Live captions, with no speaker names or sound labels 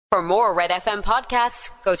For more Red FM podcasts,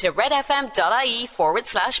 go to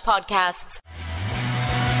redfm.ie/podcasts.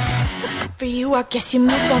 For you, I guess you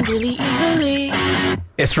moved on really easily.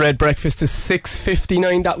 It's Red Breakfast is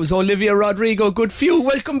 6:59. That was Olivia Rodrigo. Good for you.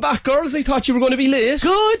 Welcome back, girls. I thought you were going to be late.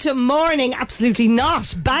 Good morning. Absolutely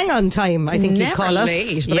not. Bang on time, I think you'd call us.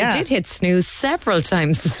 Late, but I did hit snooze several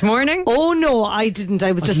times this morning. Oh no, I didn't.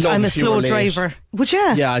 I'm a slow driver. Would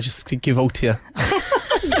you? Yeah, I just give out to you.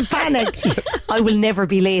 Panicked. I will never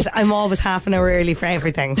be late. I'm always half an hour early for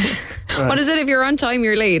everything. Right. What is it? If you're on time,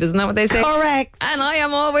 you're late. Isn't that what they say? Correct. And I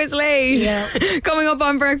am always late. Yeah. Coming up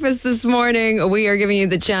on breakfast this morning, we are giving you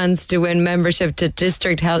the chance to win membership to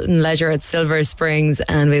District Health and Leisure at Silver Springs,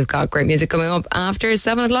 and we've got great music coming up after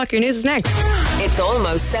 7 o'clock. Your news is next. It's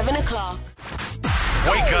almost 7 o'clock.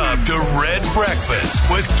 Wake up to Red Breakfast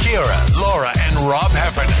with Ciara, Laura and Rob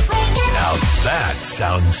Heffernan. Now that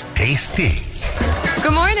sounds tasty.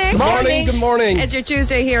 Good morning. Good morning. It's your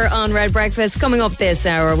Tuesday here on Red Breakfast. Coming up this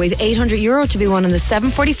hour, we've €800 to be won in the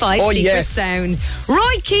 7:45 Secret Sound.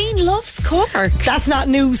 Roy Keane loves Cork. That's not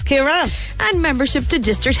news, Ciara. And membership to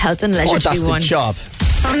District Health and Leisure to be that's won. the job.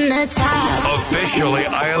 From the top. Officially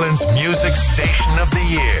Ireland's music station of the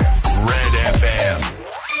year, Red FM.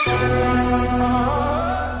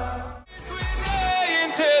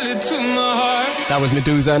 That was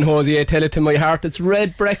Medusa and Hosier. Tell it to my heart. It's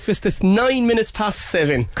Red Breakfast. It's 9 minutes past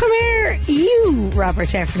 7. Come here, you,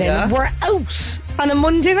 Robert Heffernan, were out on a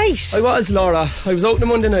Monday night. I was, Laura. I was out on a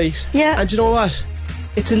Monday night. Yeah. And you know what?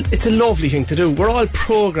 It's a lovely thing to do. We're all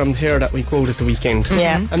programmed here that we go out at the weekend.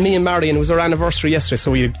 Yeah. And me and Marion, it was our anniversary yesterday,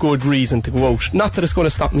 so we had good reason to go out. Not that it's going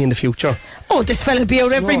to stop me in the future. Oh, this fella'll be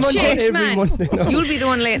out every Monday. Shit, Every man. Monday, no. You'll be the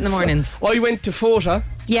one late in the mornings. I went to Fota.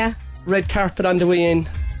 Yeah. Red carpet on the way in.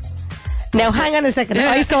 Now, hang on a second.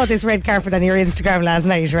 I saw this red carpet on your Instagram last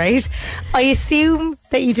night, right? I assume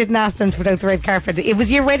that you didn't ask them to put out the red carpet. It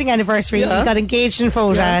was your wedding anniversary. Yeah. You got engaged in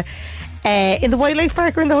Fota. In the wildlife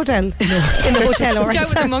park or in the hotel? No. In the hotel. Or Out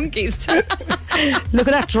with the monkeys. Look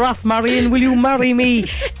at that draft, Marion. Will you marry me?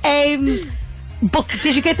 But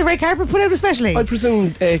did you get the red carpet put out especially? I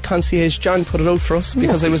presume concierge John put it out for us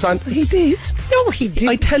because I was on. He did. No, he didn't.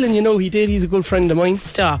 I telling you, no, he did. He's a good friend of mine.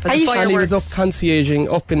 Stop. Are you sure? And he was up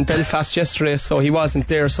concierging up in Belfast yesterday, so he wasn't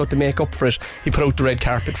there. So to make up for it, he put out the red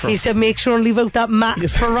carpet for He us. said, make sure and leave out that mat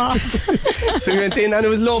for Rob. So we went in and it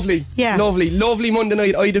was lovely. Yeah. Lovely Monday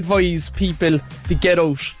night. I'd advise people to get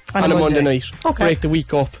out on a Monday night. Okay. Break the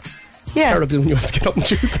week up. It's terrible when you have to get up on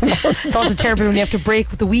Tuesday morning. It's also terrible when you have to break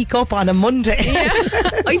the week up on a Monday. Yeah.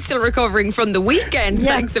 I'm still recovering from the weekend. Yeah.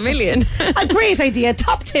 Thanks a million. A great idea.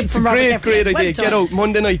 Top tip from Robert Heffernan. Great idea. Well done. Get out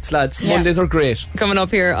Monday nights, lads. Yeah. Mondays are great. Coming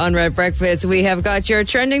up here on Red Breakfast, we have got your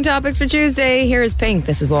trending topics for Tuesday. Here's Pink.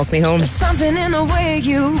 This is Walk Me Home. There's something in the way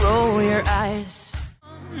you roll your eyes.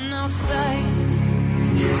 Outside.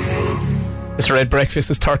 It's Red Breakfast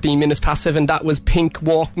is 13 minutes past 7. That was Pink,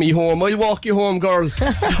 Walk Me Home. I'll walk you home, girl.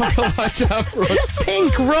 Watch out for us.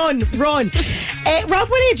 Pink, run. Rob,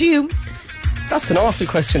 what age are you? That's an awful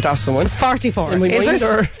question to ask someone. 44. In my Is mind it?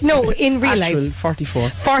 or No, in real actual life. 44.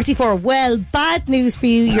 44. Well, bad news for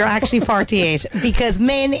you. You're actually 48 because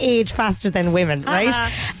men age faster than women, right?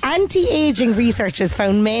 Anti-aging research has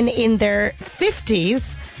found men in their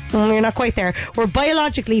 50s. You're not quite there. We're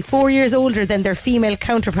biologically 4 years older than their female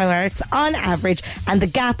counterparts on average, and the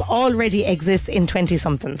gap already exists in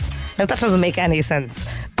 20-somethings. Now, that doesn't make any sense.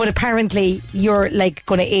 But apparently, you're like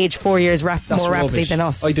going to age 4 years more rapidly rubbish. than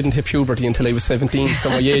us. I didn't hit puberty until I was 17, so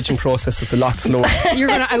my aging process is a lot slower. You're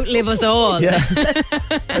going to outlive us all. Yeah.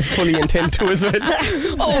 I fully intend to as well.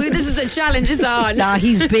 Oh, this is a challenge. It's on. Nah,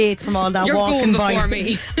 he's bait from all that You're walking going by. before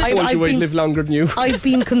me. Told you I'd live longer than you. I've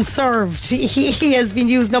been conserved. He has been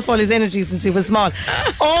using up all his energy since he was small.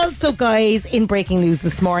 Also, guys, in breaking news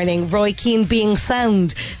this morning, Roy Keane being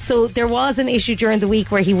sound. So there was an issue during the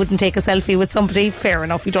week where he wouldn't take a selfie with somebody. Fair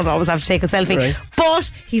enough, you don't always have to take a selfie. Right. But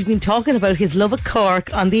he's been talking about his love of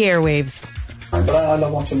Cork on the airwaves. But I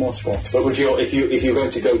love watching more sports. But would you, if you're going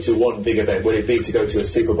to go to one big event, would it be to go to a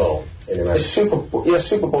Super Bowl in America?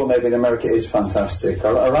 Super Bowl maybe in America is fantastic,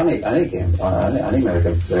 or any game, any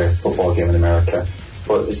American football game in America.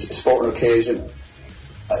 But it's a sporting occasion.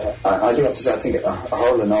 I do have to say, I think a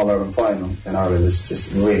hurling All-Ireland final in Ireland is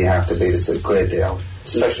just really hard to beat. It's a great day out,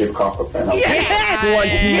 especially if Cork are playing out. Yes! Go on,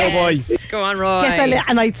 Keno boy. Go on, Roy. Yes,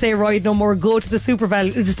 and I'd say, Roy, no more go to the Super Bowl.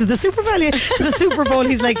 To the Super Bowl.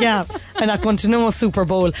 He's like, yeah, I'm not going to no Super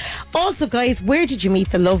Bowl. Also, guys, where did you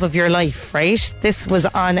meet the love of your life, right? This was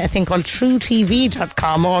on a thing called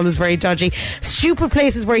TrueTV.com, always very dodgy. Stupid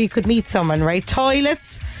places where you could meet someone, right?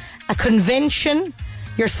 Toilets, a convention,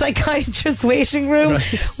 your psychiatrist's waiting room.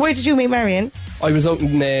 Right. Where did you meet Marion? I was out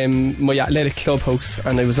in my athletic clubhouse,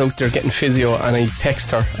 and I was out there getting physio, and I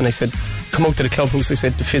texted her and I said, come out to the clubhouse. I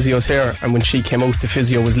said, the physio's here. And when she came out, the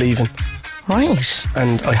physio was leaving. Right.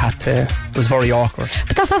 And I had to, it was very awkward.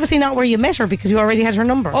 But that's obviously not where you met her, because you already had her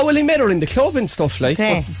number. Oh, well, I met her in the club and stuff, like.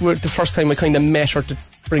 Okay. But the first time I kind of met her to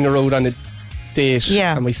bring her out on a date,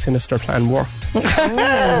 Yeah. and my sinister plan worked.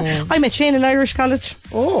 I met Shane in Irish College.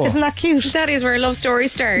 Oh. Isn't that cute? That is where love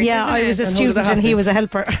stories start. Yeah, isn't I it? was a And how did student that and he happen? was a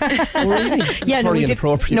helper. Oh, really? Yeah, no, Very we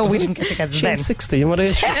inappropriate. no, we wasn't didn't get together Shane's then. 60, and what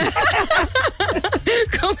age?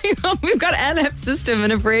 Coming up, we've got LF System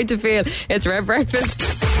and Afraid to Feel. It's Red Breakfast.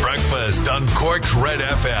 Breakfast on Cork's Red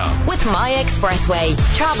FM. With My Expressway.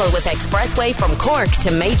 Travel with Expressway from Cork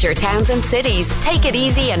to major towns and cities. Take it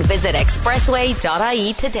easy and visit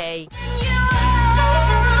expressway.ie today.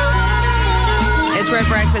 It's Red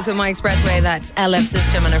Breakfast with My Expressway. That's LF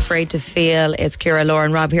System and Afraid to Feel. It's Ciara, Laura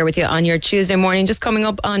and Rob here with you on your Tuesday morning, just coming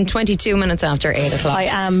up on 22 minutes after 8 o'clock. I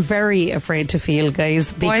am very afraid to feel,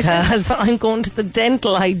 guys, Why is because I'm going to the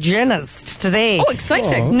dental hygienist today. Oh,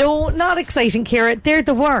 exciting. No, not exciting, Ciara. They're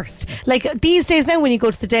the worst. Like, these days now, when you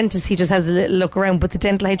go to the dentist, he just has a little look around. But the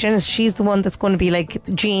dental hygienist, she's the one that's going to be like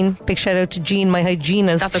Jean. Big shout out to Jean, my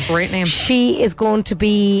hygienist. That's a great name. She is going to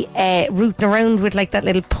be rooting around with like that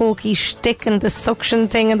little pokey stick and the suction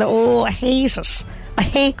thing. And I hate it. I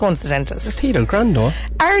hate going to the dentist. Teeth are grand, though.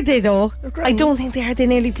 Are they, though? I don't think they are. They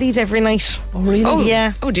nearly bleed every night. Oh, really? Oh,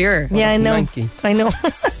 Yeah. Oh, dear. Yeah, I that's know. manky. I know.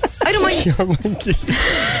 I don't mind. You're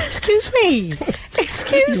manky. Excuse me.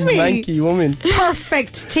 Excuse me. Manky woman.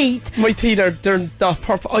 Perfect teeth. My teeth they're not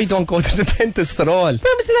perfect. I don't go to the dentist at all. When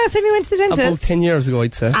was the last time you went to the About dentist? 10 years ago,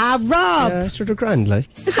 I'd say. Rob. Yeah, sure, they're grand,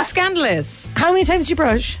 like. This is scandalous. How many times do you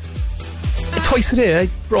brush? Twice a day, I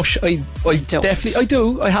brush. I don't. definitely, I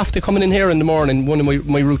do. I have to come in here in the morning. One of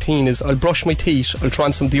my routine is I'll brush my teeth, I'll try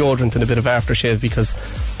on some deodorant and a bit of aftershave because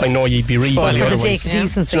I know you'd be really For bad the otherwise. sake of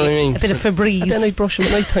decency. Do you know what I mean? A bit of Febreze. And then I brush them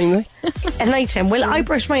at night time, like. At night time. Well, I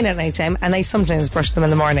brush mine at night time and I sometimes brush them in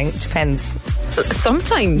the morning. It depends.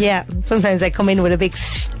 Sometimes. Yeah. Sometimes I come in with a big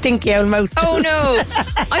stinky old mouth. Oh no!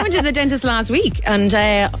 I went to the dentist last week and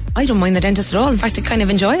I don't mind the dentist at all. In fact, I kind of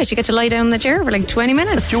enjoy it. You get to lie down in the chair for like 20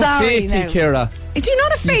 minutes. You Sorry fake now. teeth, Ciara. I do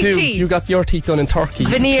not have You fake do. teeth. You got your teeth done in Turkey.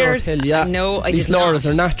 Veneers. Pure hill, yeah. No, I These did not. Laura's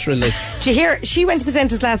are naturally. Did you hear? She went to the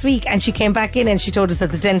dentist last week and she came back in and she told us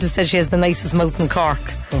that the dentist said she has the nicest mouth in Cork.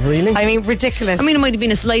 Oh, really? I mean, ridiculous. I mean, it might have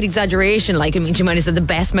been a slight exaggeration. Like, I mean, she might have said the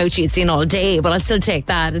best mouth she'd seen all day, but I'll still take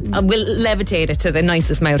that. I will levitate it to the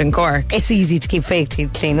nicest mouth in Cork. it's easy to keep fake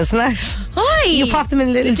teeth clean, isn't it? Hi! You pop them in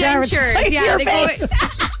a little The jar at the dentures, side of yeah, your they go. face.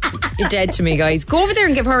 You're dead to me, guys. Go over there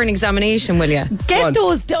and give her an examination, will you? Go Get on.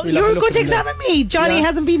 those. We'll have a You're look going to at them examine me. Johnny Yeah.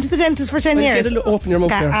 hasn't been to the dentist for 10 Well, years. get a little- open your mouth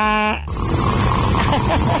there. I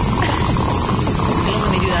love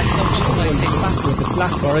when they do that suction thing. It's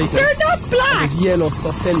black, alright. They're not black. There's yellow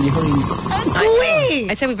stuff in you. Away.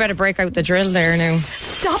 I'd say we better break out the drill there now.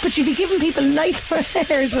 Stop it. You'll be giving people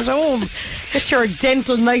nightmares at home. Get your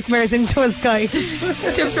dental nightmares into us, guys.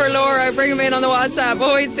 Tips for Laura. Bring them in on the WhatsApp.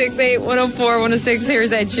 0868 104 106.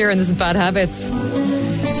 Here's Ed Sheeran. This is Bad Habits.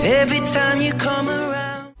 Every time you come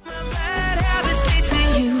around, my bad habits lead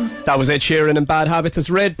to you. That was Ed Sheeran and Bad Habits. It's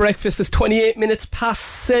Red Breakfast. It's 28 minutes past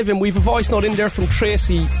 7. We've a voice note in there from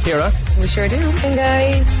Tracy, Ciara. We sure do. Hey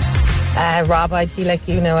guys, Rob, I'd be like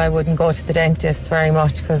you know, I wouldn't go to the dentist very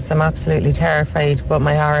much because I'm absolutely terrified. But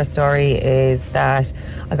my horror story is that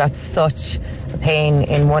I got such a pain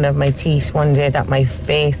in one of my teeth one day that my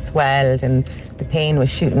face swelled and the pain was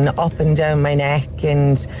shooting up and down my neck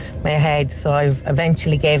and my head. So I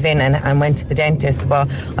eventually gave in and went to the dentist. But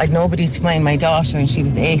I'd nobody to mind my daughter and she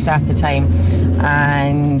was 8 at the time.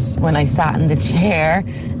 And when I sat in the chair,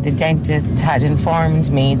 the dentist had informed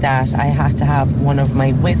me that I had to have one of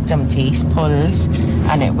my wisdom teeth pulled,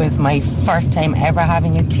 and it was my first time ever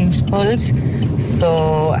having a tooth pulled.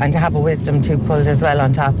 So, and to have a wisdom tooth pulled as well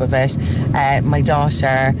on top of it. My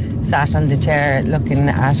daughter sat on the chair looking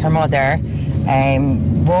at her mother,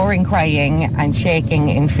 roaring, crying and shaking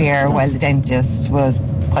in fear while the dentist was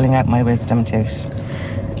pulling out my wisdom tooth.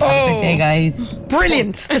 Have a good day, guys.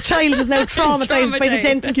 Brilliant. The child is now traumatised by the Traumatised.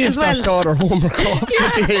 dentist Give as well. that daughter homework off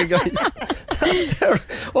today, guys. That's terrible.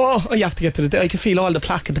 Oh, I have to get to the day. I can feel all the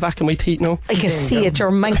plaque at the back of my teeth now. I can see it,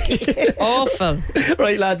 you're manky. Awful.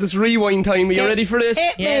 Right, lads, it's rewind time. Are you ready for this?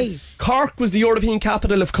 Yes. Cork was the European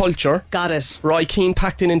capital of culture. Got it. Roy Keane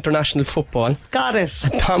packed in international football. Got it.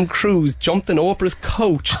 Tom Cruise jumped on Oprah's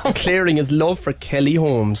couch, declaring his love for Kelly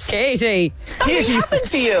Holmes. Katie. Katie,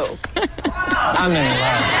 to you.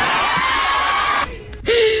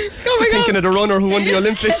 Oh my thinking God. of the runner who won the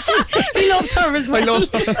Olympics. He loves her as well. I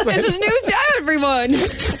love that. This is news to everyone.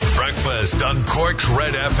 Breakfast Breakfast on Cork's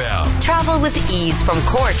Red FM. Travel with ease from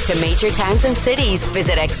Cork to major towns and cities.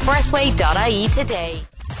 Visit expressway.ie today.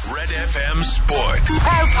 Red FM Sport.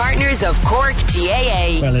 Proud partners of Cork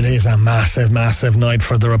GAA. Well, it is a massive, massive night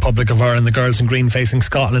for the Republic of Ireland. The girls in green facing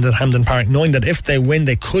Scotland at Hampden Park, knowing that if they win,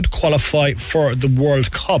 they could qualify for the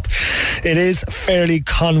World Cup. It is fairly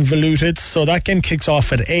convoluted, so that game kicks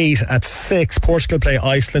off at 8. At 6, Portugal play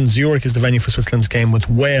Iceland. Zurich is the venue for Switzerland's game with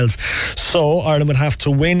Wales. So Ireland would have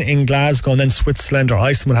to win in Glasgow, and then Switzerland or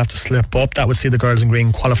Iceland would have to slip up. That would see the girls in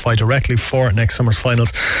green qualify directly for next summer's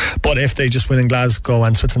finals. But if they just win in Glasgow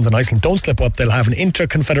and Switzerland and Iceland don't slip up, they'll have an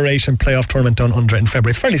inter-confederation playoff tournament done under it in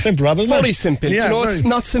February. It's fairly simple, Rob, isn't it? Very simple. Yeah, Do you know, it's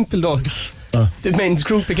not simple though. The men's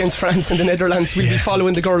group against France and the Netherlands will be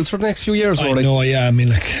following the girls for the next few years. I know, yeah. I mean,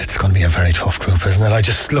 like, it's going to be a very tough group, isn't it? I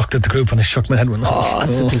just looked at the group and I shook my head when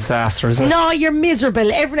it's a disaster, isn't it? No, you're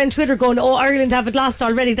miserable. Everyone on Twitter going, oh, Ireland have it lost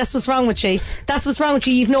already. That's what's wrong with you. That's what's wrong with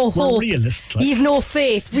you. You've no hope. We're realists. Like. You've no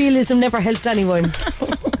faith. Realism never helped anyone.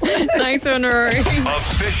 Thanks, Rory.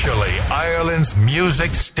 Officially Ireland's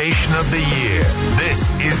music station of the year.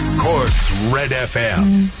 This is Cork's Red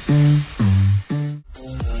FM.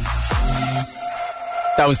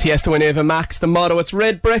 That was Tiesto and Ava Max. The motto, it's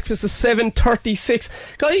Red Breakfast, is 7:36.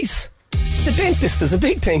 Guys, the dentist is a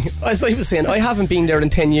big thing. As I was saying, I haven't been there in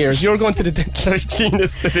 10 years. You're going to the dental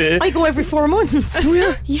hygienist today. I go every 4 months. Do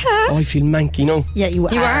you? Yeah. Oh, I feel manky, no? Yeah, you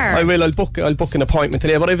are. I will. I'll book an appointment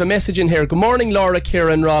today. But I have a message in here. Good morning, Laura,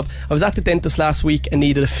 Ciara and Rob. I was at the dentist last week and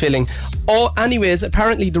needed a filling. Oh, anyways,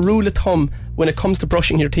 apparently the rule of thumb when it comes to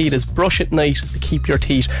brushing your teeth is brush at night to keep your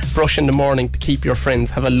teeth, brush in the morning to keep your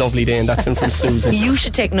friends. Have a lovely day. And that's in from Susan. You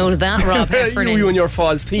should take note of that, Rob Heffernan. you and your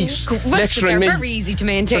false teeth. They're very easy to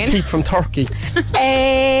maintain. Teeth from Turkey.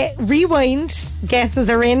 Rewind guesses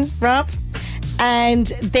are in, Rob, and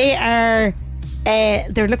they are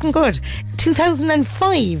they're looking good.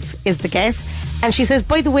 2005 is the guess, and she says,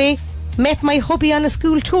 by the way, met my hubby on a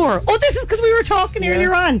school tour. Oh, this is because we were talking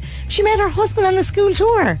earlier on. She met her husband on a school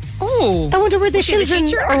tour. Oh, I wonder were they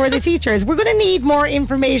children or were they teachers? We're going to need more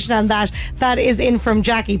information on that. That is in from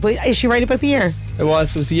Jackie. But is she right about the year? It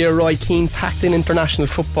was the year Roy Keane packed in international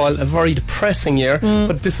football. A very depressing year,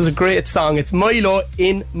 but this is a great song. It's Milo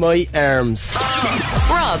in My Arms.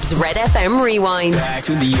 Rob's Red FM Rewind. Back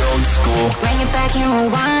to the old school. Bring it back and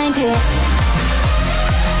rewind it.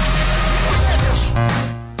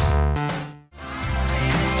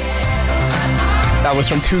 That was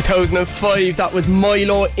from 2005. That was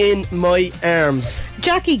Milo in My Arms.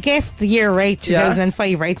 Jackie guessed the year right,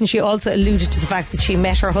 2005, right? And she also alluded to the fact that she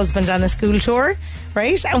met her husband on a school tour,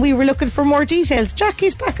 right? And we were looking for more details.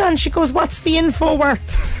 Jackie's back on. She goes, what's the info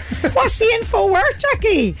worth? What's the info worth,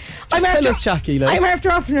 Jackie? Tell us, Jackie. Like. I'm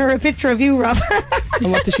after offering her a picture of you, Rob.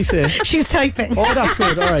 And what did she say? She's typing. Oh, that's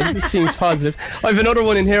good. All right, this seems positive. I have another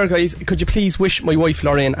one in here, guys. Could you please wish my wife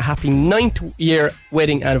Lorraine a happy 9th year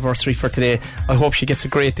wedding anniversary for today? I hope she gets a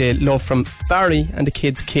great day. Love from Barry and the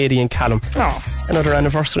kids, Katie and Callum. Oh, another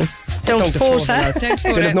anniversary. Don't photo.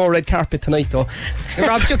 They'll have no red carpet tonight, though.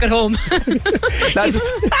 Rob took it home.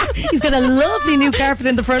 He's got a lovely new carpet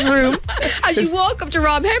in the front room. As you walk up to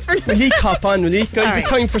Rob Heffernan. Will he cop on, will he? Guys, Sorry. it's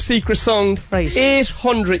time for Secret Sound. Right.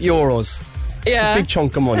 €800. Yeah. It's a big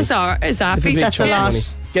chunk of money. It's happy. It's a big That's chunk a of lot. money.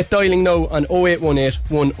 Get dialing now on 0818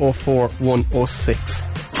 104 106.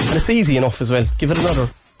 And it's easy enough as well. Give it another.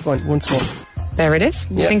 Go on, once more. There it is.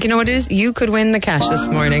 You think you know what it is? You could win the cash this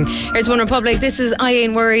morning. Here's One Republic. This is I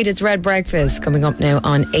Ain't Worried. It's Red Breakfast coming up now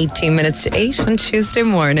on 18 minutes to 8 on Tuesday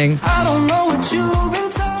morning. I don't know what you've been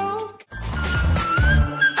told.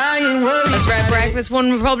 I ain't worried. It's Red Breakfast,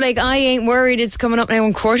 One Republic. I Ain't Worried. It's coming up now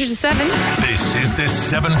on 6:45. This is the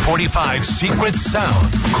 7:45 Secret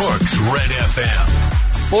Sound, Cork's Red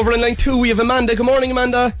FM. Over in line 2, we have Amanda. Good morning,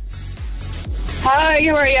 Amanda. Hi,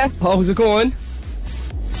 how are you? How's it going?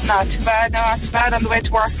 Not too bad on the way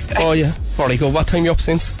to work. Oh, yeah. Very good. What time are you up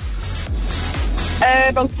since?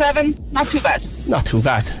 About 7, not too bad. Not too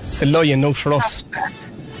bad. It's a lion note for us.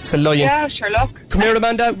 It's a lion. Yeah, sure, look. Come here,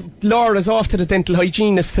 Amanda. Laura's off to the dental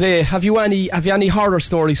hygienist today. Have you any horror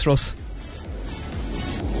stories for us?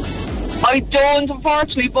 I don't,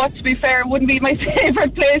 unfortunately, but to be fair, it wouldn't be my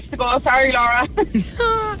favourite place to go. Sorry, Laura.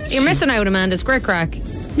 You're missing out, Amanda. It's great crack.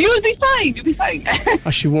 You'll be fine. Oh,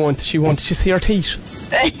 she won't. Did you see her teeth?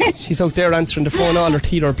 She's out there answering the phone. All her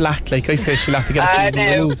teeth are black. Like I said, she'll have to get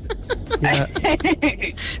it removed. Yeah.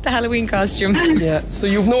 The Halloween costume. Yeah. So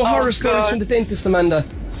you've no horror stories from the dentist, Amanda?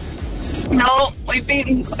 No, I've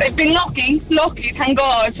been lucky, thank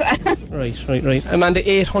God. Right. Amanda,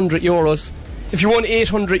 €800. If you won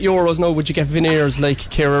 €800 now, would you get veneers like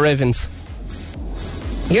Ciara Evans?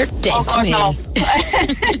 You're dead Oh, to God, me. no.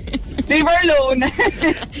 Leave her alone.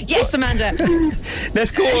 Yes, Amanda.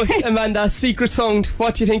 Let's go, Amanda. Secret sound.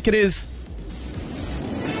 What do you think it is?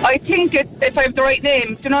 I think if I have the right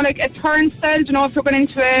name, do you know, like a turnstile? Do you know, if you're going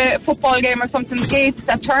into a football game or something, the gates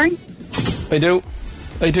that turn? I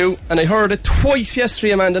do. And I heard it twice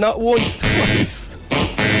yesterday, Amanda. Not once, twice.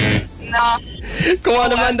 No. Go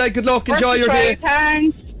on, Amanda. Good luck. Enjoy your day.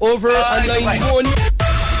 Thanks. Over on line 1.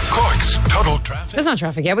 Cork's Total Traffic. There's not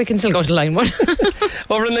traffic yet. We can still go to line 1.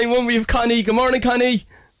 Over on line 1, we have Connie. Good morning, Connie.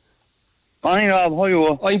 Morning, Rob. How are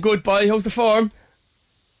you? I'm good, boy. How's the form?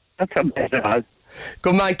 That's a bit.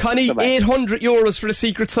 Good man. Connie, €800 for the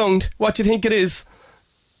secret sound. What do you think it is?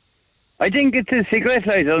 I think it's a cigarette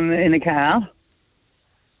lighter in the car.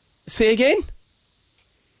 Say again?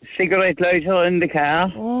 Cigarette lighter in the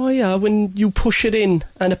car. Oh, yeah, when you push it in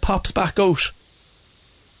and it pops back out.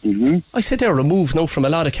 Mm-hmm. I said they're removed now from a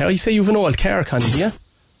lot of cars. You say you've an old car, Connie, yeah?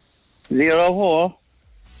 04.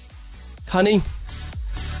 Connie,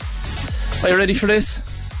 are you ready for this?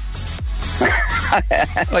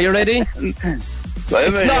 Are you ready?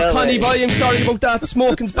 It's not Connie, boy. I'm sorry about that.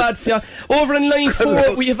 Smoking's bad for you. Over in line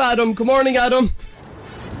 4, we have Adam. Good morning, Adam.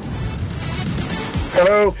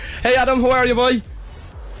 Hello. Hey, Adam. How are you, boy?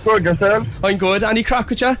 Good, yourself? I'm good. Any crack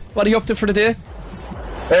with you? What are you up to for the day?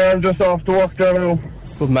 I'm just off to work there now.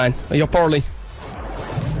 Good man. Are you up early?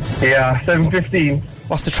 Yeah, 7:15.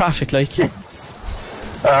 What's the traffic like?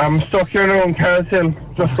 I'm stuck here now on Carroll Hill.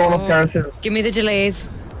 Just going up Carroll Hill. Give me the delays.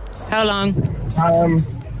 How long?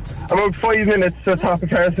 About 5 minutes to the top of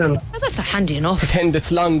Carroll Hill. Oh, that's handy enough. Pretend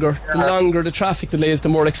it's longer. The longer the traffic delays, the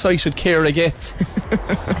more excited Ciara gets.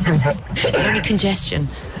 Is there any congestion?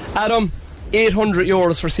 Adam,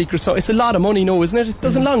 €800 for secret sound. It's a lot of money, no, isn't it? It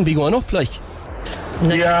doesn't long be going up, like.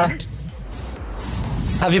 Nice. Yeah.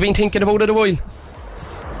 Have you been thinking about it a while?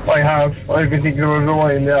 I have. I've been thinking about it a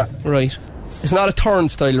while, yeah. Right. It's not a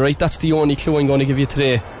turnstile, right? That's the only clue I'm going to give you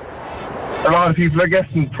today. A lot of people are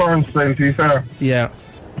guessing turnstile, to be fair. Yeah.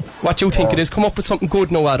 What do you think it is? Come up with something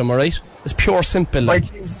good now, Adam, alright? It's pure simple, like.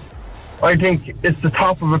 I think it's the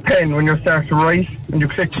top of a pen when you start to write and you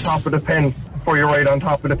click the top of the pen before you write on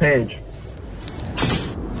top of the page.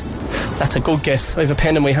 That's a good guess. I have a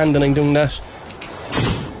pen in my hand and I'm doing that.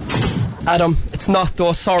 Adam, it's not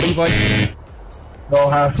though. Sorry, boy.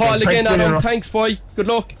 No, Call again, Adam. Thanks, boy. Good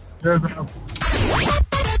luck. Cheers.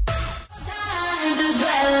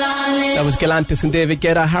 That was Galantis and David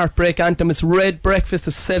Guetta. Heartbreak Anthem. It's Red Breakfast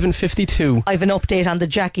at 7:52. I've an update on the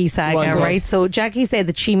Jackie saga, right? So Jackie said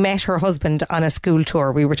that she met her husband on a school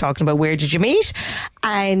tour. We were talking about where did you meet?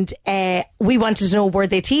 And we wanted to know, were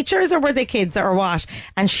they teachers or were they kids or what?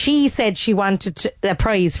 And she said she wanted a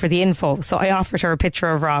prize for the info. So I offered her a picture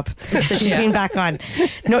of Rob. So she's been back on.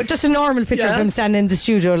 No, just a normal picture of him standing in the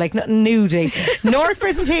studio, like nothing nudie. North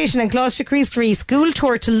Presentation and Gloucester Crease school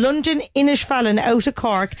tour to London, Inishfallen, out of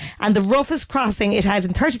Cork, and the roughest crossing it had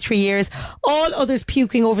in 33 years. All others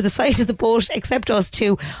puking over the side of the boat except us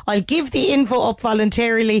two. I'll give the info up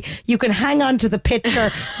voluntarily. You can hang on to the picture.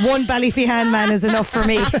 One Ballyfihan man is enough for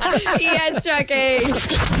me. Yes, Jackie.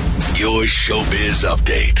 Your showbiz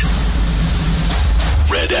update.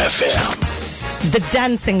 Red FM. The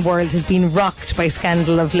dancing world has been rocked by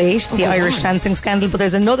scandal of late, the Irish dancing scandal, but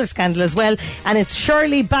there's another scandal as well, and it's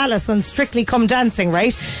Shirley Ballas on Strictly Come Dancing,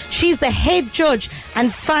 right? She's the head judge,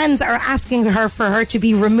 and fans are asking her for her to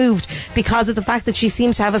be removed because of the fact that she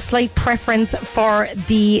seems to have a slight preference for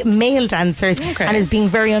the male dancers and is being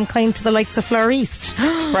very unkind to the likes of Fleur East,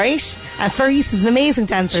 right? And Fleur East is an amazing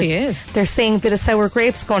dancer. She is. They're saying a bit of sour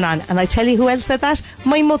grapes going on, and I tell you who else said that?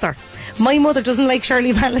 My mother. My mother doesn't like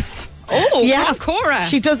Shirley Ballas. Oh, yeah, Cora.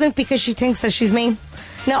 She doesn't because she thinks that she's mean.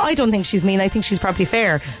 No, I don't think she's mean. I think she's probably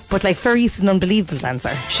fair. But like, Fleur East is an unbelievable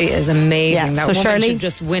dancer. She is amazing. Yeah, That so woman Shirley should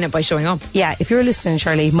just win it by showing up. Yeah, if you're listening,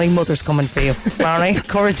 Shirley, my mother's coming for you. All right,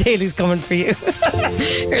 Cora Daly's coming for you.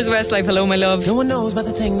 Here's Westlife. Hello, my love. No one knows about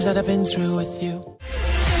the things that I've been through with you.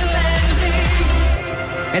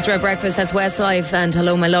 It's Red Breakfast, that's Westlife, and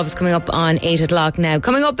Hello My Love is coming up on 8 o'clock now.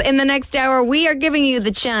 Coming up in the next hour, we are giving you the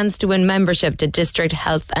chance to win membership to District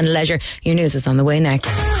Health and Leisure. Your news is on the way next.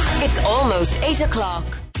 It's almost 8 o'clock.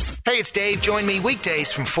 Hey, it's Dave. Join me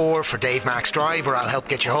weekdays from 4 for Dave Max Drive, where I'll help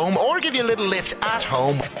get you home or give you a little lift at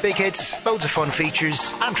home. Big hits, loads of fun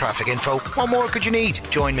features and traffic info. What more could you need?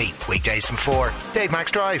 Join me weekdays from 4. Dave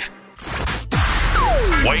Max Drive.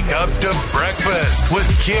 Wake up to breakfast with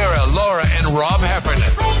Ciara, Laura, and Rob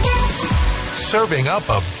Heffernan. Serving up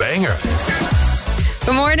a banger.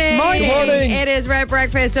 Good morning. Good morning. It is Red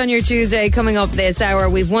Breakfast on your Tuesday. Coming up this hour,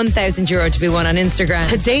 we've €1,000 to be won on Instagram.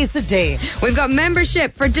 Today's the day. We've got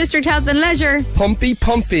membership for District Health and Leisure.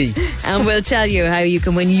 Pumpy. and we'll tell you how you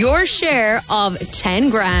can win your share of 10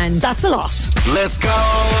 grand. That's a lot. Let's go!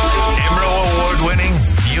 Emerald Award-winning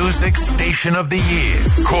Music Station of the Year,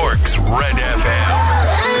 Cork's Red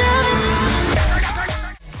FM.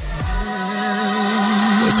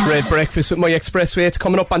 It's Red Breakfast with my Expressway. It's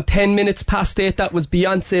coming up on 10 minutes past 8. That was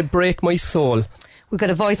Beyonce, Break My Soul. We've got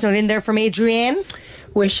a voice note in there from Adrienne.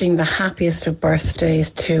 Wishing the happiest of birthdays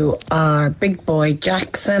to our big boy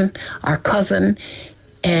Jackson, our cousin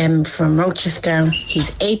from Rochestown.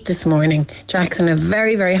 He's 8 this morning. Jackson, a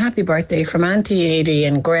very, very happy birthday from Auntie Adie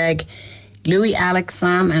and Greg, Louis, Alex,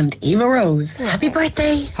 Sam and Eva Rose. Happy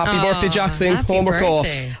birthday. Happy birthday, Jackson. Homework off.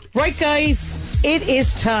 Right, guys. It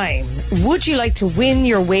is time. Would you like to win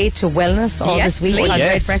your way to wellness all this week on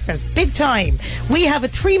Red Breakfast? Big time. We have a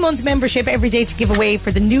 3-month membership every day to give away for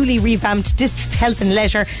the newly revamped District Health and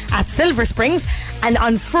Leisure at Silver Springs. And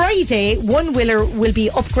on Friday, one winner will be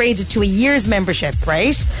upgraded to a year's membership,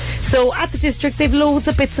 right? So at the district, they've loads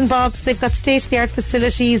of bits and bobs. They've got state-of-the-art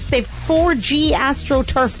facilities. They've 4G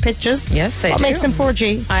AstroTurf pitches. Yes, they do. What makes them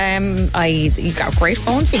 4G? You got great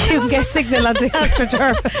phones. You can get signal on the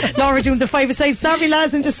AstroTurf. Laura doing the 5-a-side. Sorry,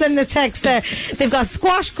 lads, and just sending a text there. They've got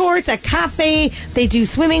squash courts, a cafe. They do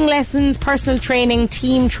swimming lessons, personal training,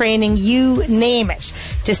 team training, you name it.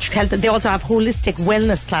 District Health. They also have holistic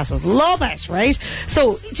wellness classes. Love it, right?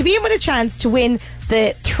 So to be in with a chance to win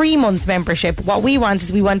the 3-month membership, what we want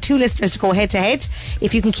is we want 2 listeners to go head to head.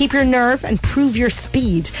 If you can keep your nerve and prove your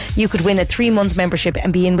speed, you could win a 3-month membership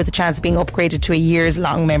and be in with a chance of being upgraded to a year's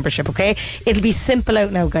long membership, okay? It'll be simple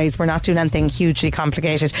out now, guys. We're not doing anything hugely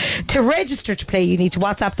complicated. To register to play, you need to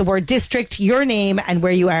WhatsApp the word district, your name and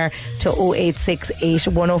where you are to 0868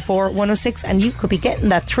 104 106 and you could be getting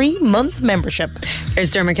that 3-month membership.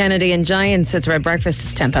 There's Dermot Kennedy and Giants. It's Red Breakfast.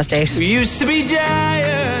 It's 8:10. We used to be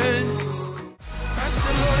giants.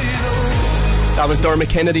 That was Dermot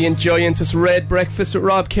Kennedy and Giants. It's Red Breakfast with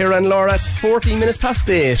Rob, Ciara and Laura. It's 14 minutes past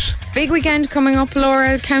 8. Big weekend coming up,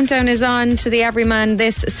 Laura. Countdown is on to the Everyman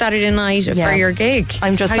this Saturday night for your gig.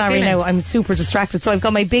 I'm just How you sorry feeling? now. I'm super distracted. So I've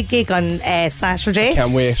got my big gig on Saturday.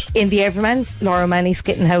 Can't wait. In the Everyman. Laura Manny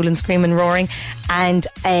skitting, howling, screaming, roaring. And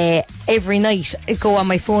every night I go on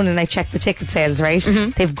my phone and I check the ticket sales, right?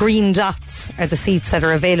 They've green dots are the seats that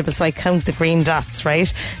are available. So I count the green dots,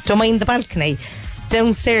 right? Don't mind the balcony.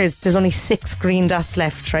 Downstairs, there's only 6 green dots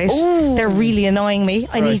left, right? Ooh. They're really annoying me.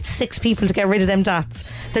 I need 6 people to get rid of them dots.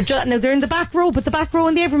 Now they're in the back row, but the back row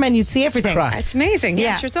in the Everyman, you'd see everything. It's amazing.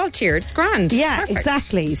 Yeah, sure, it's all tiered. It's grand. Yeah, Perfect.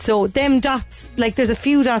 exactly. So them dots, like there's a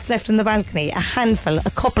few dots left in the balcony, a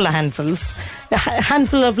couple of handfuls, a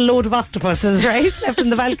handful of load of octopuses, right, left in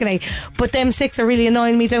the balcony. But them 6 are really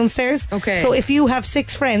annoying me downstairs. Okay. So if you have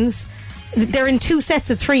 6 friends, they're in 2 sets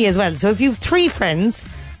of 3 as well. So if you've 3 friends,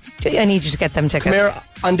 I need you to get them tickets. Come here,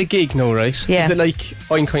 on the gig now, right? Yeah. Is it like,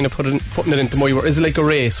 I'm kind of putting it into my word, is it like a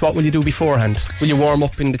race? What will you do beforehand? Will you warm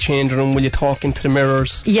up in the change room? Will you talk into the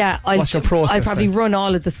mirrors? Yeah, what's your process? I'll probably like? run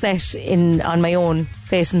all of the set on my own,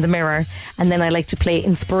 facing the mirror, and then I like to play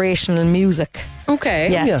inspirational music.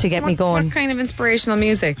 Okay. Yeah, to get me going. What kind of inspirational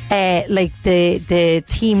music? Like the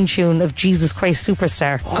theme tune of Jesus Christ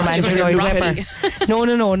Superstar from Andrew Lloyd Webber.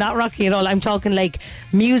 No, not Rocky at all. I'm talking like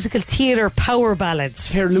musical theatre power ballads.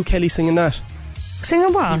 Did you hear Luke Kelly singing that?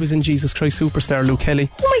 Singing what? He was in Jesus Christ Superstar, Luke Kelly.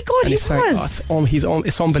 Oh my God, and he was.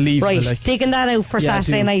 It's unbelievable. Right, like. digging that out for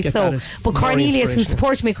Saturday night. So, but Cornelius, who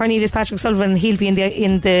supports me, Cornelius Patrick Sullivan, he'll be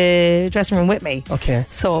in the dressing room with me. Okay.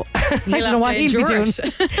 So I don't know what he'll be doing.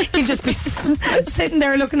 He'll just be sitting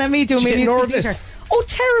there looking at me doing my musical theatre. Oh,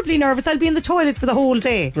 terribly nervous. I'll be in the toilet for the whole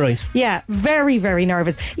day. Right. Yeah, very, very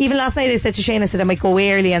nervous. Even last night I said to Shane, I said I might go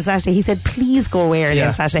early on Saturday. He said, please go early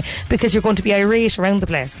on Saturday because you're going to be irate around the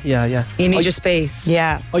place. Yeah. You need your space.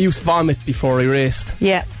 Yeah. I used to vomit before I raced.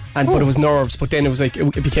 Yeah. But it was nerves, but then it was like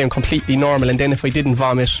it became completely normal, and then if I didn't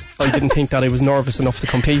vomit, I didn't think that I was nervous enough to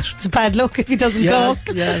compete. It's bad luck if he doesn't go.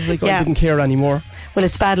 Yeah, it was like I didn't care anymore. Well,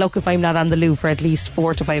 it's bad luck if I'm not on the loo for at least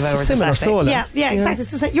 4 to 5 hours. Similar solo. Yeah,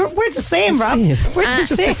 exactly. We're the same, Rob. We're the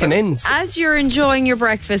same. Different ends. As you're enjoying your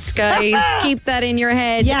breakfast, guys, keep that in your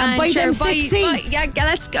head. Yeah, and buy them 6 seats. Yeah,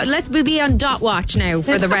 let's go. Let's be on dot watch now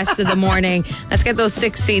for the rest of the morning. Let's get those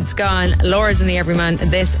 6 seats gone. Laura's in the Everyman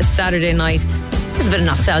this Saturday night. There's a bit of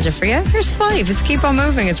nostalgia for you. Here's 5. It's Keep On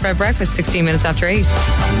Moving. It's Red Breakfast, 16 minutes after 8.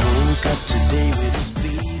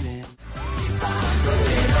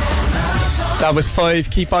 That was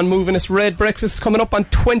 5. Keep on moving. It's Red Breakfast coming up on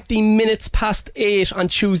 20 minutes past 8 on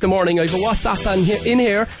Tuesday morning. I have a WhatsApp in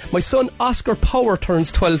here. My son Oscar Power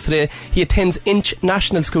turns 12 today. He attends Inch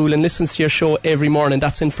National School and listens to your show every morning.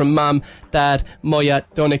 That's in from Ma'am Dad, Moya,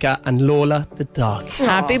 Donica, and Lola the dog.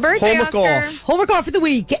 Happy birthday, Homework Oscar. off. Homework off for the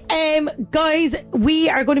week. Guys, we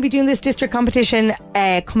are going to be doing this district competition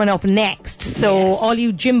coming up next. So all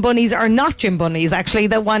you gym bunnies, or not gym bunnies actually,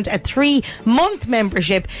 that want a 3-month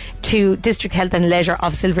membership to District Health and Leisure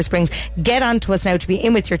of Silver Springs, get on to us now to be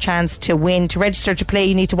in with your chance to win. To register to play,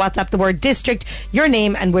 you need to WhatsApp the word district, your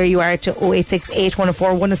name and where you are, to 0868 104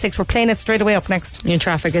 106. We're playing it straight away up next. New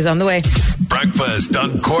traffic is on the way. Breakfast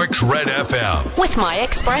on Cork's Red FM. With My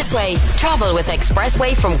Expressway. Travel with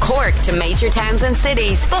Expressway from Cork to major towns and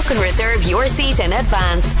cities. Book and reserve your seat in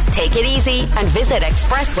advance. Take it easy and visit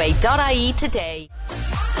expressway.ie today.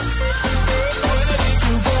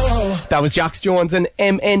 That was Jax Jones and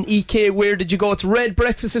MNEK. Where did you go? It's Red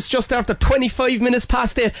Breakfast. It's just after 25 minutes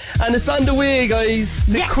past 8, and it's on the way, guys.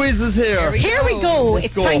 The quiz is here. Here we go. Let's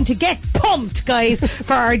It's go. time to get pumped, guys,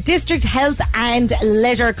 for our District Health and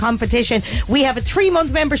Leisure competition. We have a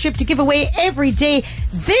 3-month membership to give away every day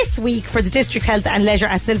this week for the District Health and Leisure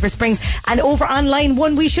at Silver Springs. And over on line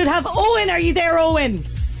 1, we should have Owen. Are you there, Owen?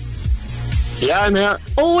 Yeah, I'm here.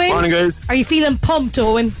 Owen, Morning, guys. are you feeling pumped,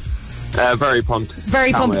 Owen? Very pumped.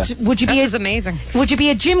 Very Can't pumped. wait. Would you be? This is amazing. Would you be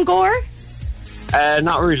a gym goer?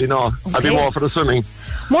 Not really, no. I'd be Okay. more for the swimming.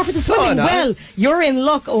 More for the swimming. Well, you're in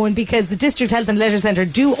luck, Owen, because the District Health and Leisure Centre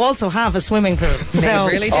do also have a swimming pool. They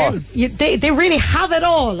really do. They really have it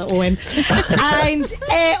all, Owen. And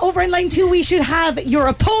over in line 2, we should have your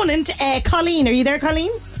opponent, Colleen. Are you there,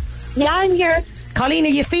 Colleen? Yeah, I'm here. Colleen, are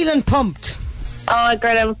you feeling pumped? Oh,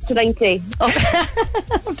 great, I'm up to 90.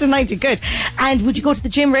 Up to 90, good. And would you go to the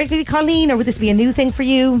gym regularly, Colleen, or would this be a new thing for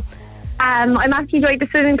you? I'm actually joined the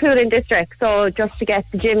swimming pool in District, so just to get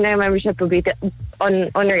the gym now membership would be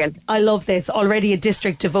unreal. I love this. Already a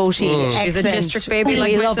district devotee. She's a Excellent. district baby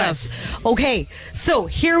like We love myself. it. Okay, so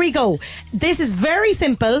here we go. This is very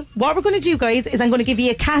simple. What we're going to do, guys, is I'm going to give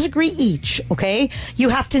you a category each, okay? You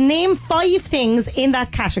have to name 5 things in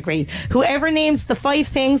that category. Whoever names the 5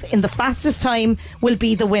 things in the fastest time will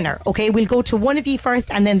be the winner, okay? We'll go to one of you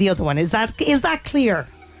first and then the other one. Is that clear?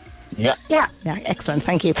 Yeah. Yeah, excellent.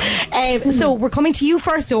 Thank you. So we're coming to you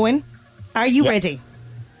first, Owen. Are you ready?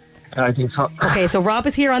 I think so. Okay, so Rob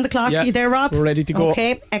is here on the clock. Yeah, You there, Rob? we're ready to go.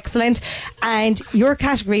 Okay, excellent. And your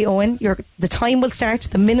category, Owen, the time will start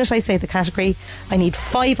the minute I say the category. I need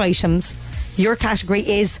 5 items. Your category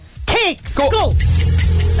is cakes. Go!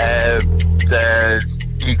 The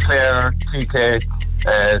eclair, tea cake,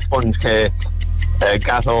 sponge cake,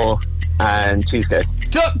 gatto, and cheesecake.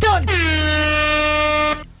 Done!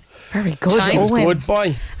 Very good, Time's Owen. good,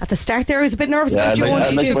 boy. At the start there, I was a bit nervous about you, I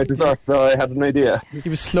Owen. like my dessert, so I had an idea. He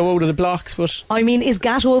was slow out of the blocks, but I mean, is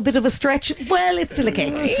gatto a bit of a stretch? Well, it's still a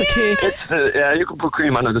cake. it's a cake. Yeah, you can put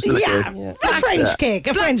cream on it. It's still a cake. A French cake.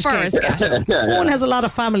 A French Forest cake. gatto. Owen has a lot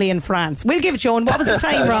of family in France. We'll give it, Joan. What was the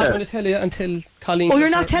time, I'm not Rob? going to tell you until Colleen. Oh, you're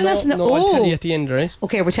gets not her- telling us? No, I'll tell Oh. you at the end, right?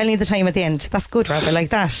 Okay, we're telling you the time at the end. That's good, Rob. I like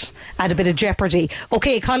that. Add a bit of jeopardy.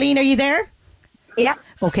 Okay, Colleen, are you there? Yeah.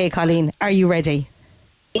 Okay, Colleen, are you ready?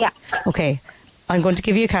 Yeah. Okay, I'm going to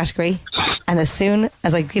give you a category, and as soon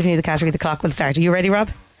as I've given you the category, the clock will start. Are you ready, Rob?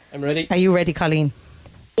 I'm ready. Are you ready, Colleen?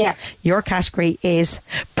 Yeah. Your category is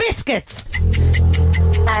biscuits.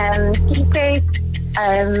 Tea cake,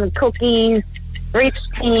 cookies, rich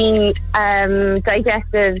tea,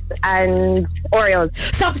 digestives, and Oreos.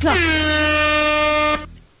 Stop the clock.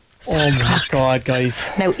 Oh my God, guys.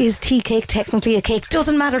 Now, is tea cake technically a cake?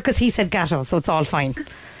 Doesn't matter because he said gatto, so it's all fine.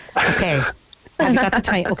 Okay. Have you got the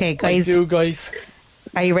time? Okay, guys. I do, guys.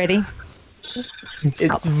 Are you ready?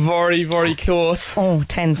 It's very, very close. Oh,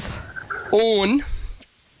 tense. Owen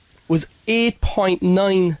was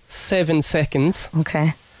 8.97 seconds.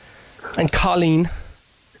 Okay. And Colleen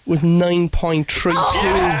was 9.32.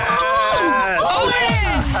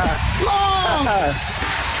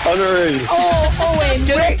 Unreal. Oh, Owen.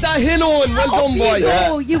 Get up that hill, Owen. Well done, boy.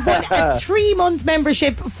 Oh, you've won a 3-month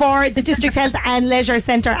membership for the District Health and Leisure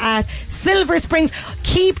Centre at Silver Springs.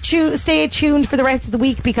 Stay tuned for the rest of the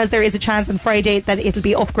week because there is a chance on Friday that it'll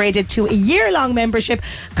be upgraded to a year-long membership.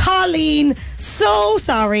 Colleen, so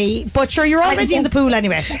sorry, but sure, you're already in the pool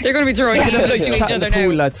anyway. They're going to be throwing pillows to each other now.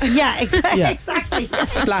 Pool, lads. Yeah, Yeah. exactly.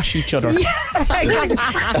 Splash each other. Exactly.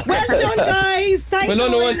 Well done, guys. Thanks. Well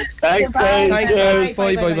done, Owen. Thanks, guys. Thanks, lads.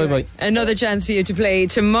 Bye, bye, bye, bye. Another chance for you to play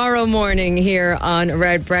tomorrow morning here on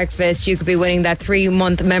Red Breakfast. You could be winning that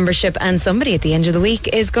 3-month membership, and somebody at the end of the week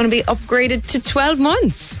is going to be upgraded to 12 months.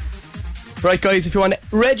 Right, guys, if you want to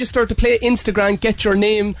register to play Instagram, get your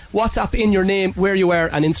name, WhatsApp in your name, where you are,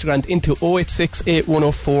 and Instagram into 086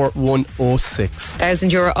 8104 106.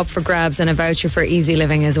 €1,000 up for grabs and a voucher for Easy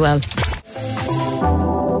Living as well.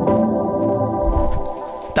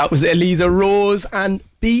 That was Eliza Rose and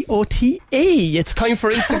BOTA. It's time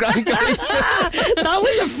for Instagram, guys. That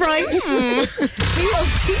was a fright.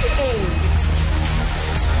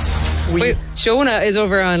 BOTA. Wait, Shona is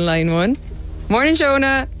over on line 1. Morning,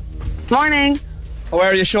 Shona. Morning. How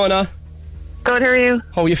are you, Shona? Good, how are you?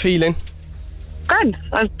 How are you feeling? Good.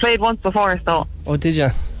 I've played once before, so. Oh, did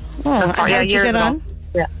you? Oh, how did you get on?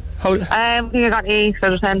 Yeah. How? I think I got 8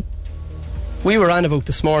 out of 10. We were on about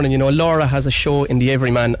this morning, you know, Laura has a show in the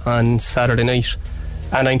Everyman on Saturday night,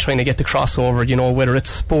 and I'm trying to get the crossover, you know, whether it's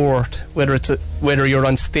sport, whether you're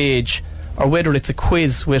on stage, or whether it's a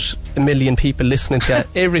quiz with a million people listening to it.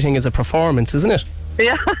 Everything is a performance, isn't it?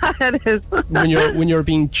 Yeah, it is. when you're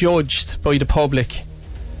being judged by the public,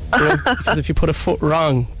 you know, because if you put a foot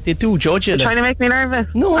wrong, they do judge you. You're trying to make me nervous.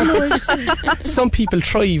 No, some people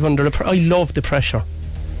thrive under the I love the pressure.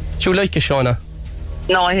 Do you like it, Shona?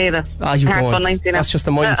 No, I hate it. You don't. That's just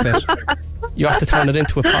a mindset. You have to turn it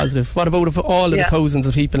into a positive. What about all of the thousands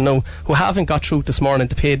of people now who haven't got through this morning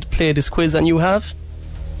to play this quiz, and you have?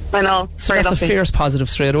 I know. So that's lucky. A fierce positive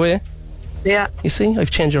straight away. Yeah. You see, I've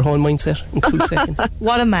changed your whole mindset in 2 seconds.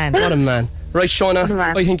 What a man. What a man. Right, Shona,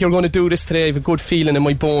 I think you're going to do this today. I have a good feeling in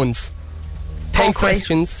my bones. 10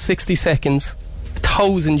 questions, 60 seconds,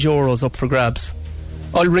 €1,000 up for grabs.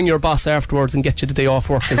 I'll ring your boss afterwards and get you the day off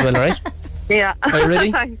work as well, alright? Yeah. Are you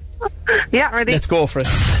ready? Yeah, ready. Let's go for it.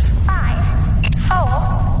 5,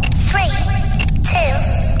 4, 3, 2,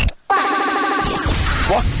 1.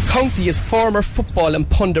 What county is former football and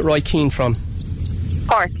pundit Roy Keane from?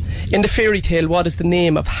 Cork. In the fairy tale, what is the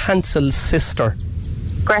name of Hansel's sister?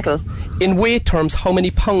 Gretel. In weight terms, how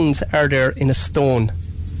many pounds are there in a stone?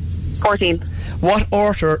 14. What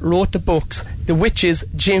author wrote the books The Witches,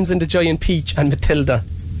 James and the Giant Peach and Matilda?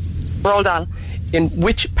 Roald Dahl. In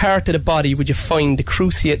which part of the body would you find the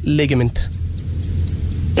cruciate ligament?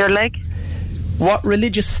 Your leg. What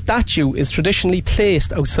religious statue is traditionally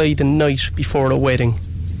placed outside the night before a wedding?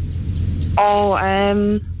 Oh,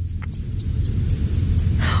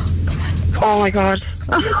 oh my god.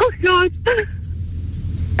 Oh my god.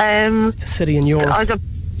 It's a city in Europe.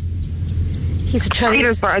 He's a child.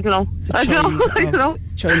 Petersburg, I don't know. I don't know.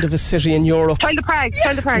 Child of a city in Europe. Child of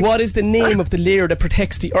Prague. What is the name of the layer that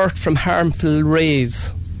protects the earth from harmful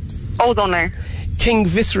rays? Ozone layer. King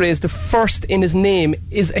Viserys, the first in his name,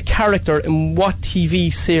 is a character in what TV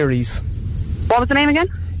series? What was the name again?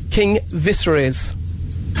 King Viserys.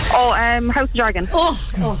 Oh, House of Dragon.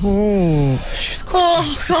 She's good.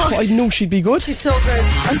 Oh, God. I knew she'd be good. She's so good.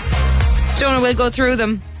 Jonah, we'll go through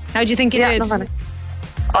them. How do you think you did? No,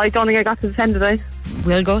 I don't think I got to the 10 today.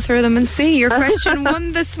 We'll go through them and see. Your question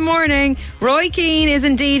 1 this morning. Roy Keane is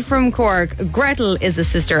indeed from Cork. Gretel is the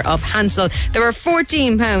sister of Hansel. There were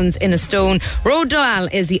 14 pounds in a stone. Roald Dahl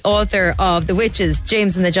is the author of The Witches,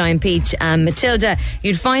 James and the Giant Peach and Matilda.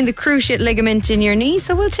 You'd find the cruciate ligament in your knee,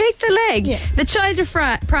 so we'll take the leg. Yeah. The Child of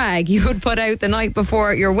Prague you would put out the night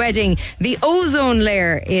before your wedding. The ozone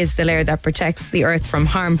layer is the layer that protects the earth from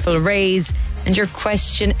harmful rays. And your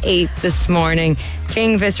question 8 this morning.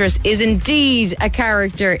 King Viserys is indeed a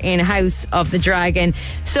character in House of the Dragon.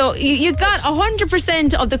 So you got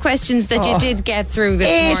 100% of the questions that you did get through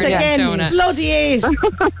this morning, again. Shona. Bloody 8.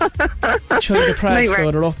 Child of Prague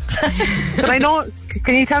stood her up. But I know.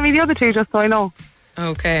 Can you tell me the other 2 just so I know?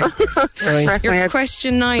 Okay. Right. Your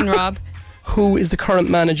question 9, Rob. Who is the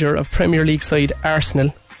current manager of Premier League side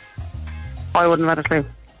Arsenal? I wouldn't have had a clue.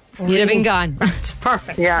 You'd have been gone.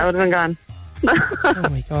 Perfect. Yeah, I would have been gone. Oh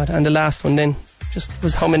my god. And the last one then just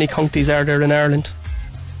was how many counties are there in Ireland?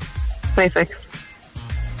 26.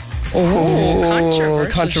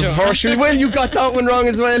 Controversial. Well, you got that one wrong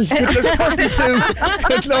as well. There's 32.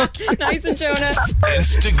 Good luck. Nice and Jonah.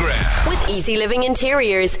 Instagram. With Easy Living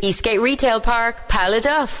Interiors, Eastgate Retail Park,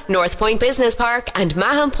 Paladuff, North Point Business Park and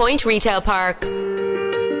Mahon Point Retail Park.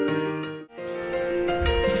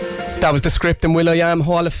 That was the script in Will.i.am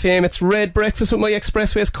Hall of Fame. It's Red Breakfast with My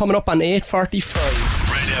Expressways coming up on 8:45.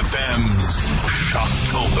 Red FM's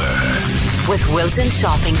Shocktober. With Wilton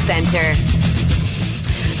Shopping Centre.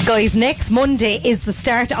 Guys, next Monday is the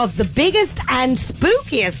start of the biggest and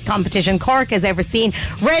spookiest competition Cork has ever seen.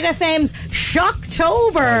 Red FM's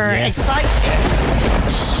Shocktober. Yes. Exciting.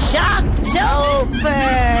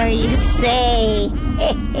 Shocktober, you say.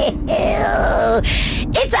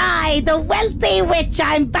 It's I, the wealthy witch.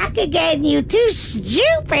 I'm back again, you two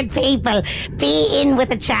stupid people. Be in with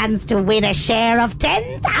a chance to win a share of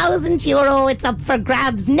 €10,000. It's up for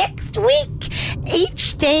grabs next week.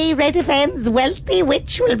 Each day, Red FM's wealthy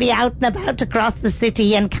witch will be out and about across the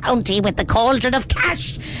city and county with the cauldron of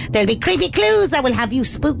cash. There'll be creepy clues that will have you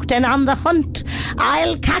spooked and on the hunt.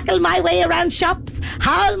 I'll cackle my way around shops,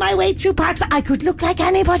 howl my way through parks. I could look like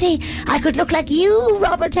anybody. I could look like you,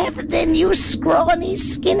 Robert Heffernan, you scrawny,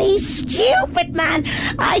 skinny, stupid man.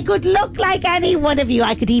 I could look like any one of you.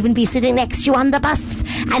 I could even be sitting next to you on the bus.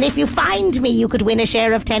 And if you find me, you could win a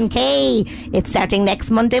share of 10k. It's starting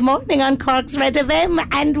next Monday morning on Cork's Red FM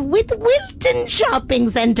and with Wilton Shopping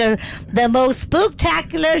Centre, the most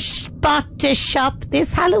spectacular spot to shop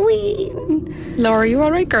this Halloween. Laura, you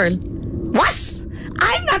alright, girl? What?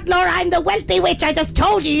 I'm not Laura, I'm the wealthy witch. I just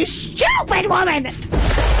told you, you stupid woman.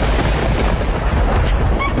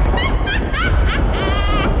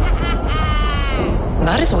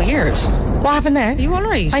 That is weird. What happened there? Are you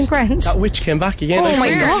alright? I'm grand. That witch came back again. Oh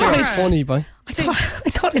my God. It's funny, boy. I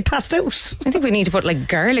thought it passed out. I think we need to put like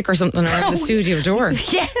garlic or something around the studio door.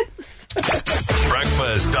 Yes.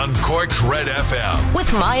 Breakfast on Cork's Red FM.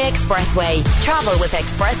 With My Expressway. Travel with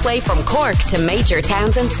Expressway from Cork to major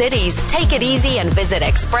towns and cities. Take it easy and visit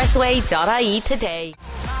expressway.ie today.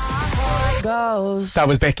 That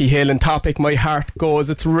was Becky Hill and Topic My Heart Goes.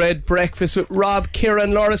 It's Red Breakfast with Rob, Ciara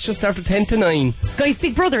and Laura. It's just after 10 to 9. Guys,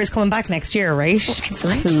 Big Brother is coming back next year, right?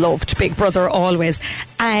 Excellent. Loved Big Brother always.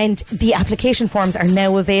 And the application forms are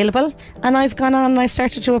now available. And I've gone on and I've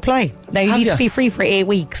started to apply. Now, you need to be free for 8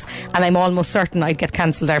 weeks. And I'm almost certain I'd get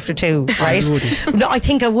cancelled after 2, right? I wouldn't. No, I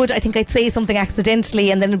think I would. I think I'd say something accidentally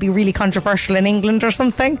and then it'd be really controversial in England or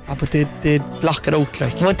something. But they'd block it out,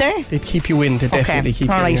 like. Would they? They'd keep you in. They'd definitely keep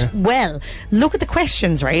you in. All right. Yeah. Well, look at the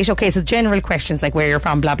questions, right? Okay, so general questions like where you're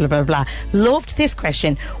from, blah, blah, blah, blah. Loved this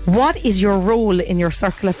question. What is your role in your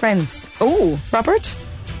circle of friends? Oh, Robert?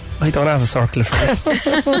 I don't have a circle of friends.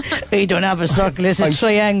 You don't have a circle, it's a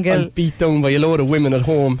triangle. I'm beat down by a load of women at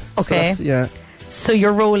home. Okay. So So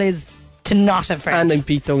your role is to not have friends. And I'm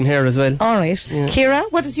beat down here as well. All right. Yeah. Ciara,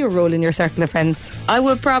 what is your role in your circle of friends? I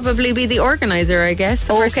would probably be the organizer, I guess.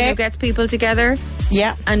 The person who gets people together.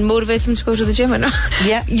 Yeah. And motivates them to go to the gym.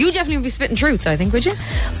 Yeah. You definitely would be spitting truths, I think, would you?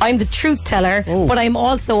 I'm the truth teller, but I'm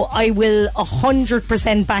also, I will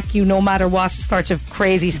 100% back you no matter what sort of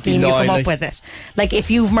crazy scheme you come up with it. Like if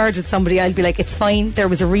you've murdered somebody, I'll be like, it's fine, there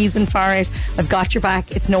was a reason for it, I've got your back,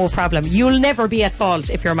 it's no problem. You'll never be at fault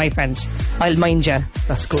if you're my friend. I'll mind you.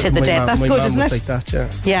 That's good. To the death. That's good, isn't it? Like that, yeah.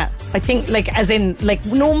 Yeah. I think, like, as in, like,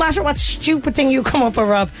 no matter what stupid thing you come up with,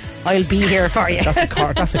 Rob, I'll be here for you.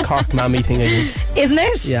 That's a Cork mammy thing, I think. Isn't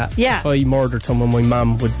it? Yeah. Yeah. If I murdered someone, my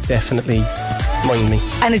mum would definitely mind me.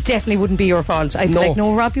 And it definitely wouldn't be your fault. I'd be like,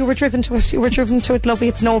 no, Rob, you were driven to it. You were driven to it, lovely.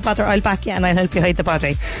 It's no bother. I'll back you and I'll help you hide the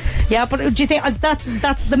body. Yeah, but do you think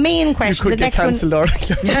that's the main question? You could get cancelled, or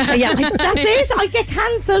yeah, that's it. I get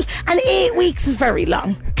cancelled, and 8 weeks is very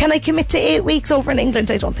long. Can I commit to 8 weeks over in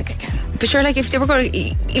England? I don't think I can. But sure, like if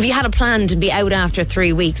you had a plan to be out after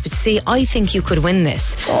 3 weeks, but see, I think you could win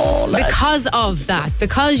this because of that,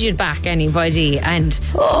 because you'd back anybody, and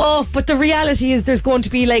but the reality is there's going to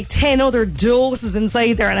be like 10 other doses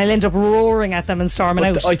inside there, and I'll end up roaring at them and storming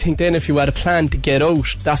out. I think then if you had a plan to get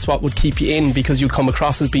out, that's what would keep you in, because you come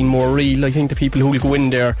across as being more real. I think the people who will go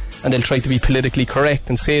in there and they'll try to be politically correct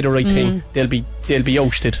and say the right thing, they'll be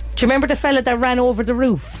ousted. Do you remember the fella that ran over the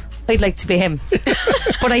roof? I'd like to be him.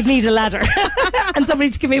 But I'd need a ladder and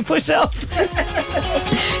somebody to give me a push up.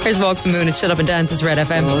 Here's Walk the Moon and Shut Up and Dance. It's Red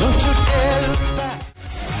FM.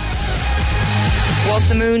 Walk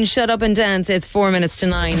the Moon, Shut Up and Dance. It's 4 minutes to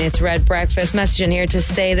 9. It's Red Breakfast. Message in here to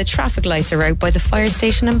say the traffic lights are out by the fire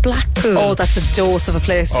station in Blackpool. Oh, that's a dose of a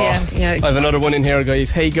place. Yeah. I have another one in here, guys.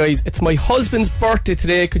 Hey guys, it's my husband's birthday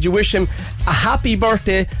today. Could you wish him a happy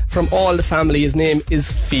birthday from all the family? His name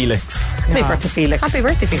is Felix. Happy birthday, Felix. Happy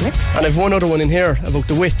birthday, Felix. And I've one other one in here about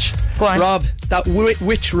the witch. Go on. Rob, that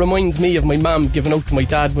witch reminds me of my mum giving out to my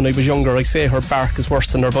dad when I was younger. I say her bark is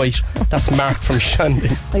worse than her bite. That's Mark from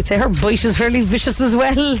Shandon. I'd say her bite is fairly vicious as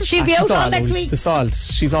well. She'll be out all next week.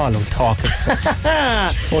 She's all out talking. So.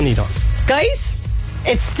 Funny though. Guys,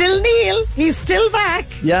 it's still Neil. He's still back.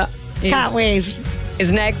 Yeah. Can't wait.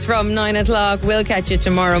 Is next from 9 o'clock. We'll catch you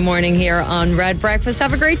tomorrow morning here on Red Breakfast.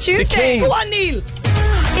 Have a great Tuesday. Go on, Neil.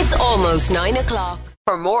 It's almost 9 o'clock.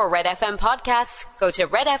 For more Red FM podcasts, go to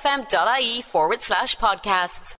redfm.ie/podcasts.